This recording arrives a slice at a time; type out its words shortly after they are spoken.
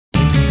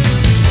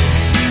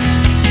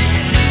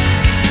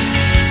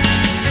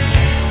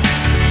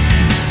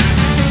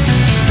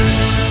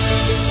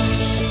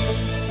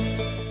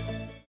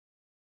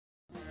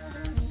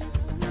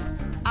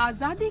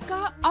आजादी का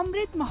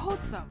Amrit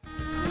Mahotsav.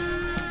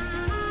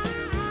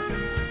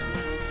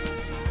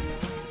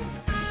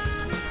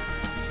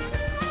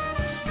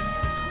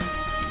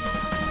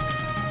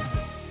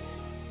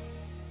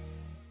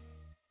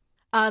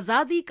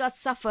 Azadi ka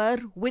Safar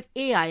with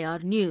AIR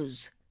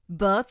News.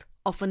 Birth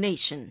of a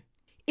Nation.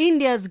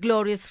 India's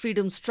glorious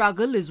freedom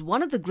struggle is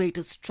one of the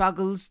greatest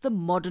struggles the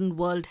modern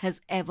world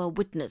has ever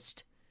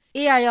witnessed.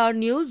 AIR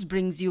News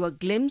brings you a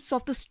glimpse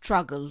of the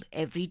struggle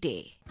every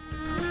day.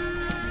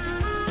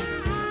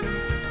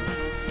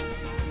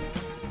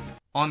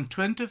 On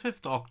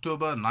 25th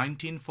October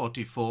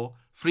 1944,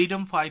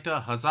 freedom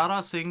fighter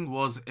Hazara Singh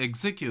was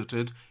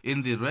executed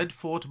in the Red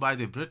Fort by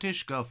the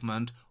British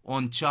government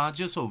on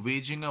charges of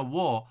waging a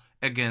war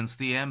against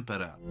the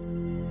emperor.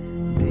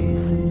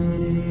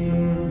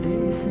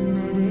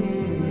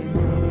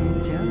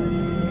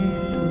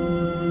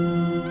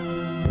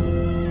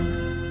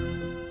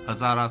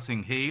 Hazara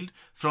Singh hailed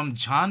from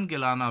Jhan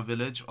Gilana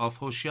village of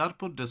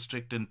Hoshiarpur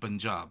district in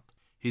Punjab.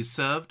 He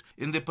served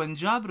in the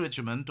Punjab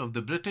Regiment of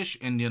the British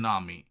Indian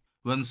Army.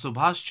 When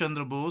Subhash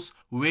Chandra Bose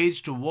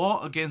waged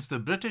war against the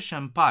British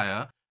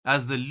Empire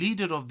as the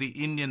leader of the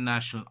Indian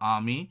National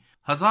Army,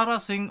 Hazara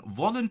Singh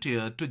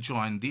volunteered to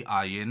join the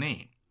INA.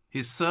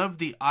 He served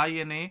the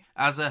INA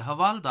as a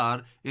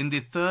Hawaldar in the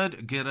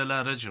 3rd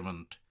Guerrilla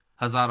Regiment.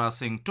 Hazara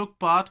Singh took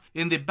part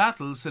in the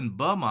battles in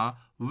Burma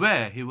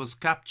where he was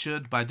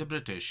captured by the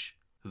British.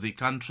 The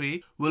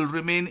country will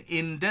remain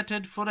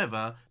indebted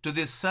forever to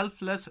the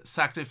selfless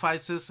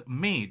sacrifices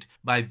made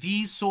by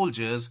these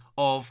soldiers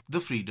of the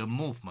freedom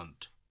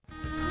movement.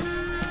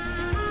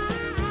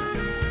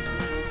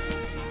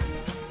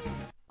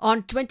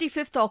 On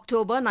 25th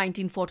October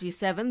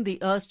 1947, the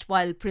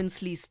erstwhile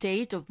princely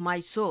state of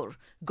Mysore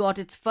got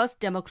its first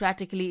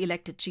democratically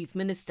elected chief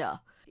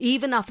minister.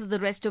 Even after the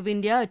rest of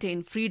India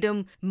attained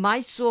freedom,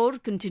 Mysore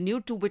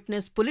continued to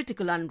witness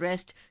political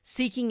unrest,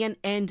 seeking an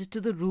end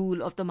to the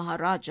rule of the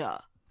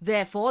Maharaja.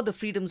 Therefore, the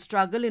freedom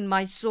struggle in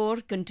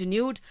Mysore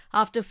continued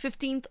after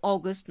 15th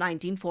August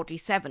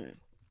 1947.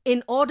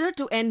 In order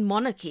to end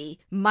monarchy,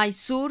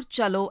 Mysore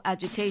Chalo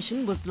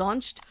agitation was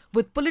launched,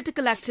 with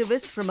political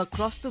activists from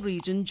across the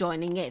region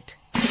joining it.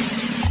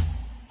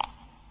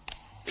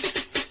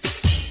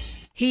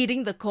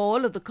 Heeding the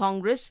call of the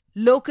Congress,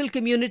 local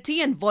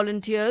community and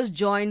volunteers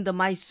joined the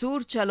Mysore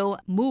Chalo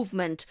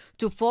movement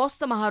to force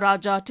the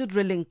Maharaja to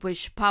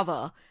relinquish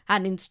power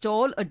and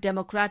install a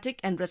democratic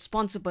and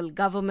responsible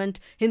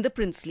government in the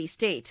princely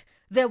state.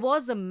 There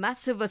was a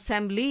massive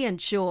assembly and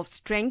show of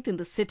strength in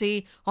the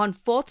city on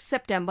 4th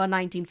September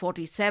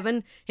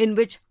 1947, in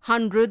which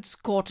hundreds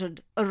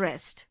courted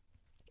arrest.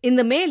 In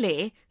the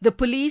melee, the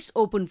police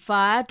opened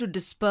fire to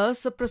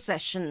disperse a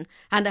procession,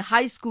 and a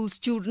high school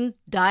student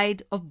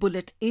died of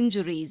bullet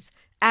injuries,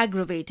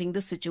 aggravating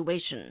the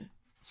situation.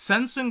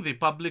 Sensing the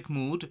public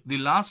mood, the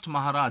last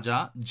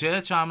Maharaja,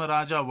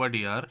 Jayachamaraja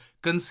Wadiyar,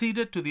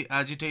 conceded to the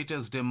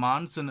agitators'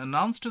 demands and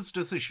announced his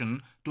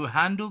decision to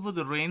hand over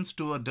the reins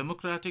to a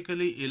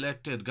democratically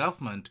elected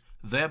government,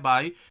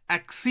 thereby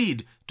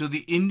accede to the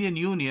Indian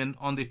Union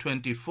on the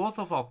 24th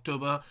of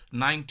October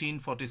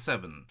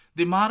 1947.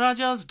 The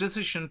Maharaja's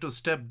decision to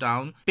step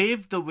down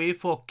paved the way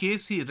for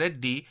K.C.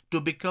 Reddy to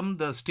become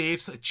the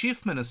state's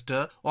chief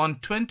minister on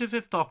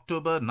 25th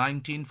October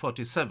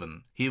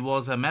 1947. He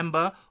was a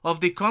member of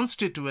the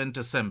Constituent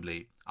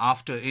Assembly.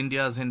 After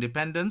India's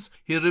independence,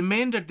 he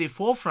remained at the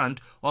forefront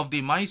of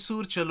the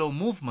Mysore Chalo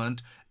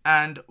movement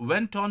and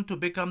went on to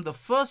become the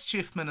first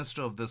chief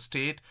minister of the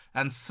state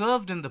and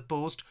served in the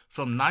post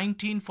from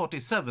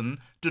 1947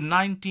 to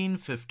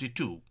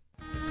 1952.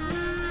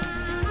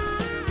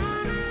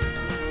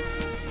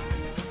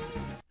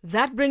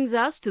 That brings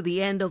us to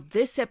the end of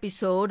this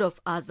episode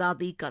of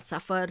Azadi Ka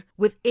Safar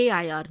with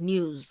AIR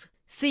News.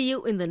 See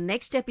you in the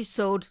next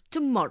episode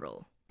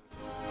tomorrow.